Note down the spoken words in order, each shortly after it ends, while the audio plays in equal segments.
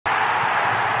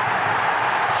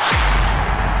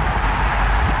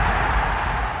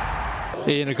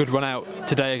Ian, a good run out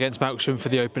today against Melksham for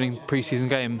the opening pre-season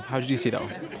game. How did you see that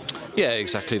one? Yeah,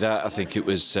 exactly that. I think it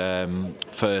was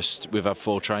first, we've had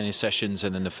 4 training sessions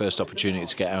and then the first opportunity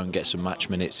to get out and get some match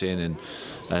minutes in,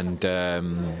 and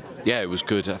yeah, it was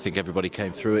good. I think everybody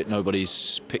came through it.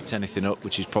 Nobody's picked anything up,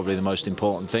 which is probably the most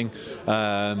important thing.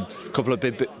 Couple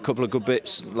of good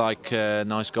bits like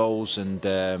nice goals,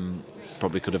 and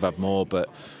probably could have had more, but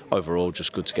overall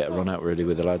just good to get a run out really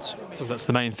with the lads. So that's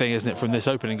the main thing, isn't it, from this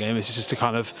opening game? It's just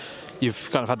to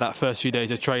you've had that first few days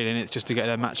of training. It's just to get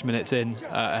their match minutes in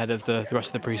ahead of the rest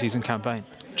of the pre-season campaign.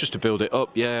 Just to build it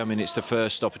up, yeah. I mean, it's the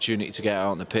first opportunity to get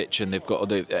out on the pitch, and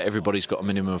everybody's got a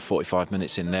minimum of 45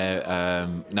 minutes in there.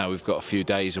 Now we've got a few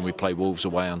days, and we play Wolves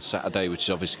away on Saturday, which is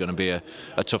obviously going to be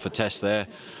a tougher test there.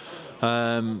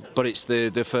 But it's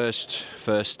the first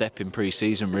step in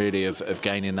pre-season really of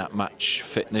gaining that match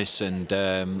fitness, and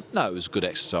no, it was a good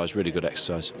exercise, really good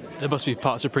exercise. There must be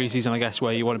parts of pre-season, I guess,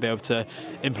 where you want to be able to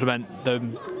implement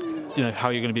them, how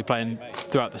you're going to be playing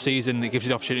throughout the season. It gives you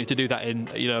the opportunity to do that in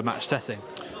a match setting.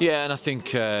 Yeah, and I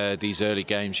think these early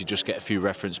games you just get a few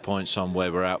reference points on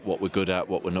where we're at, what we're good at,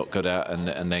 what we're not good at,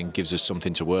 and then gives us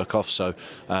something to work off. So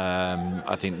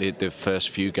I think the first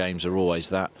few games are always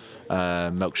that.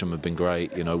 Melksham have been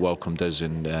great, welcomed us,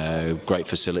 and great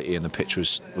facility, and the pitch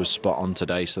was spot on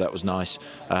today, so that was nice.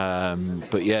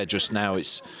 But yeah, just now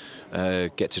it's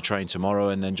get to train tomorrow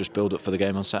and then just build up for the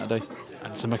game on Saturday.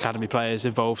 And some academy players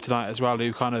involved tonight as well,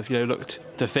 who kind of looked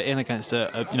to fit in against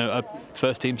a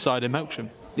first team side in Melksham.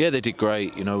 Yeah, they did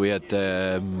great. We had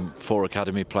 4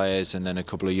 academy players and then a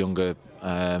couple of younger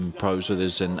pros with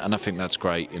us, and I think that's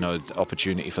great.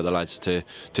 Opportunity for the lads to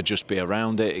just be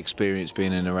around it, experience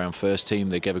being in and around first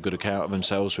team. They gave a good account of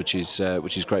themselves, which is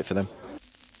great for them.